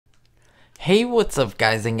Hey, what's up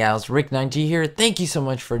guys and gals, Rick9G here. Thank you so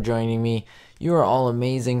much for joining me. You are all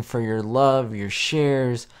amazing for your love, your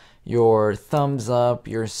shares, your thumbs up,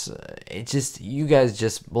 you guys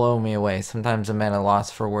just blow me away. Sometimes I'm at a loss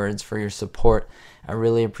for words for your support. I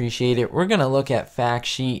really appreciate it. We're going to look at fact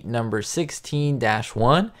sheet number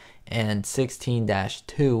 16-1 and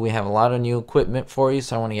 16-2. We have a lot of new equipment for you,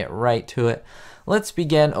 so I want to get right to it. Let's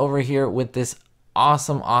begin over here with this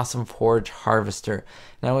awesome forage harvester.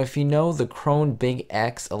 Now if you know the Krone Big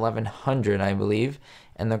X 1100, I believe,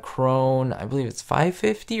 and the Krone, I believe it's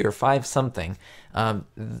 550 or 5 something,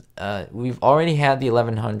 we've already had the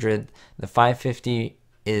 1100. The 550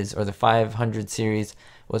 or the 500 series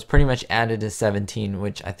was pretty much added to 17,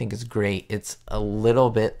 which I think is great. It's a little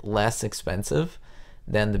bit less expensive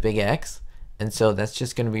than the Big X, and so that's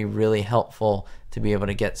just going to be really helpful to be able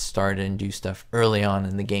to get started and do stuff early on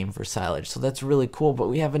in the game for silage. So that's really cool. But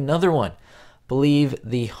we have another one. I believe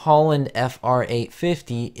the Holland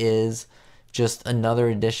FR850 is just another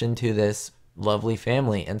addition to this lovely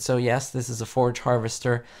family. And so yes, this is a forage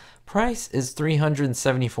harvester. Price is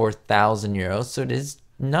 374,000 euros. So it is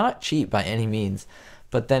not cheap by any means.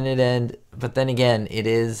 But then again, it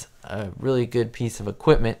is a really good piece of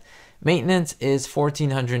equipment. Maintenance is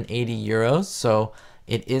 1,480 euros. So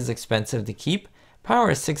it is expensive to keep.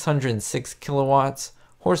 Power is 606 kilowatts.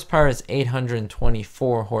 Horsepower is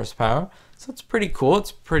 824 horsepower. So it's pretty cool.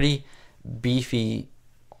 It's pretty beefy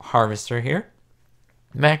harvester here.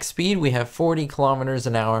 Max speed, we have 40 kilometers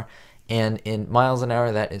an hour, and in miles an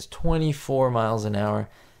hour, that is 24 miles an hour.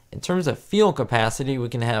 In terms of fuel capacity, we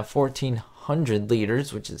can have 1,400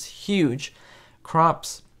 liters, which is huge.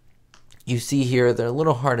 Crops, you see here, they're a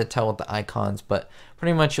little hard to tell with the icons, but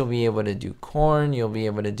pretty much you'll be able to do corn, you'll be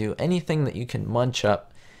able to do anything that you can munch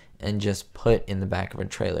up and just put in the back of a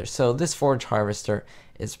trailer. So this forage harvester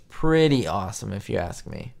is pretty awesome if you ask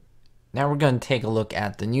me. Now we're going to take a look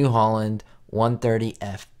at the New Holland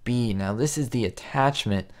 130FB. Now this is the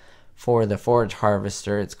attachment for the forage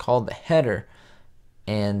harvester. It's called the header,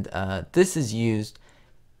 and this is used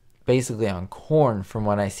basically on corn from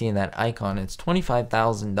what I see in that icon. It's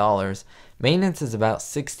 $25,000. Maintenance is about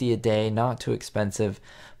 60 a day, not too expensive,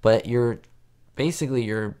 but basically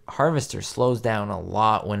your harvester slows down a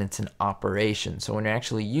lot when it's in operation. So when you're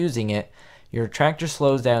actually using it, your tractor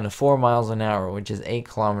slows down to 4 miles an hour, which is 8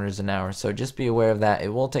 kilometers an hour. So just be aware of that. It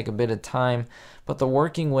will take a bit of time, but the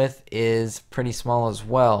working width is pretty small as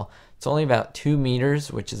well. It's only about 2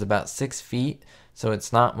 meters, which is about 6 feet. So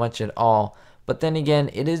it's not much at all. But then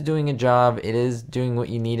again, it is doing a job. It is doing what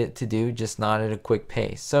you need it to do, just not at a quick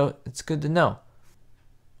pace. So it's good to know.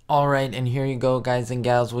 Alright, and here you go, guys and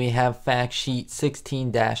gals. We have fact sheet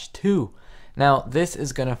 16-2. Now, this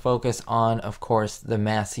is going to focus on, of course, the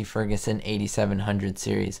Massey Ferguson 8700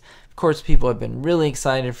 series. Of course, people have been really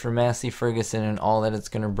excited for Massey Ferguson and all that it's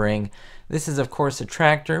going to bring. This is, of course, a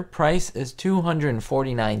tractor. Price is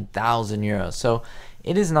 249,000 euros. So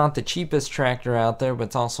it is not the cheapest tractor out there, but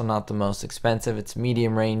it's also not the most expensive. It's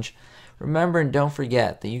medium range. Remember and don't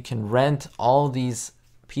forget that you can rent all these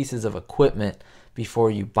pieces of equipment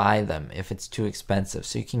before you buy them if it's too expensive.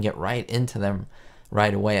 So you can get right into them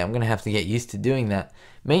right away. I'm going to have to get used to doing that.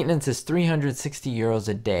 Maintenance is 360 euros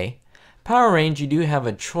a day. Power range, you do have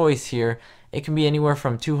a choice here. It can be anywhere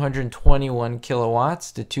from 221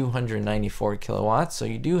 kilowatts to 294 kilowatts. So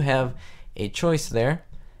you do have a choice there.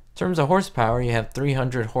 In terms of horsepower, you have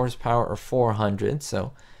 300 horsepower or 400,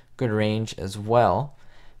 so good range as well.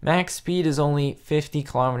 Max speed is only 50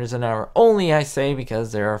 kilometers an hour. Only, I say,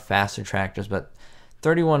 because there are faster tractors, but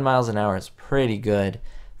 31 miles an hour is pretty good.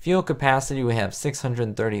 Fuel capacity, we have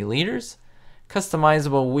 630 liters.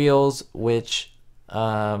 Customizable wheels, which,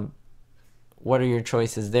 what are your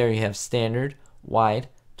choices there? You have standard, wide,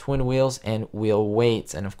 twin wheels, and wheel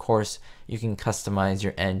weights, and of course you can customize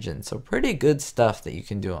your engine. So pretty good stuff that you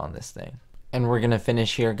can do on this thing. And we're gonna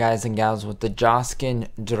finish here, guys and gals, with the Joskin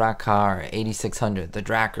Drakkar 8600, the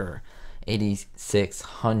Drakkar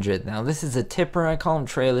 8600. Now this is a tipper. I call them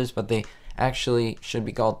trailers, but they actually should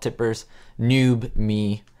be called tippers. Noob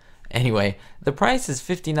me. Anyway, the price is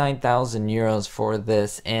 59,000 euros for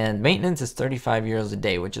this, and maintenance is 35 euros a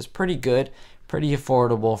day, which is pretty good, pretty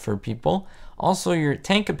affordable for people. Also, your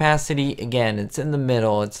tank capacity, again, it's in the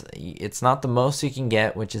middle. It's not the most you can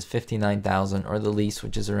get, which is 59,000, or the least,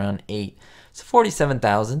 which is around 8. So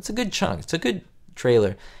 47,000. It's a good chunk. It's a good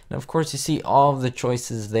trailer. And of course, you see all of the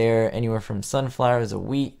choices there, anywhere from sunflowers to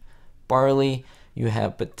wheat, barley. You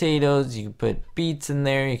have potatoes. You can put beets in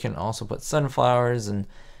there. You can also put sunflowers and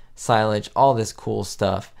silage, all this cool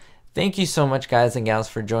stuff. Thank you so much, guys and gals,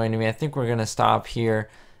 for joining me. I think we're going to stop here.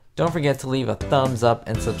 Don't forget to leave a thumbs up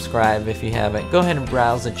and subscribe if you haven't. Go ahead and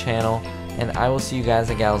browse the channel. And I will see you guys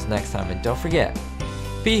and gals next time. And don't forget,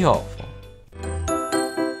 be hopeful.